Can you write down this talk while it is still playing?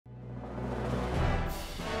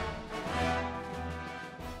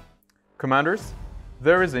Commanders,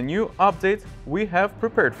 there is a new update we have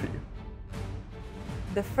prepared for you.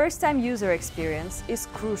 The first-time user experience is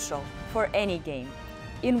crucial for any game.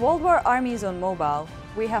 In War Armies on mobile,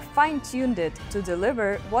 we have fine-tuned it to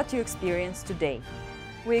deliver what you experience today.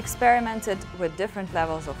 We experimented with different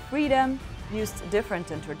levels of freedom, used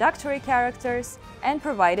different introductory characters, and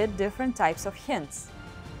provided different types of hints.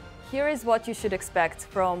 Here is what you should expect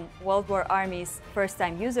from World War Armies'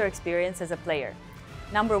 first-time user experience as a player.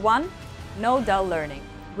 Number 1, no dull learning.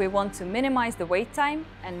 We want to minimize the wait time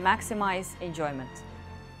and maximize enjoyment.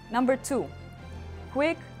 Number 2,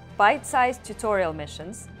 quick, bite-sized tutorial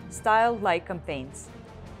missions, styled like campaigns.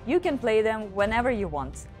 You can play them whenever you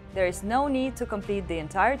want. There is no need to complete the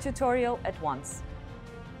entire tutorial at once.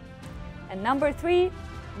 And number 3,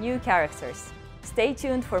 new characters. Stay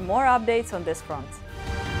tuned for more updates on this front.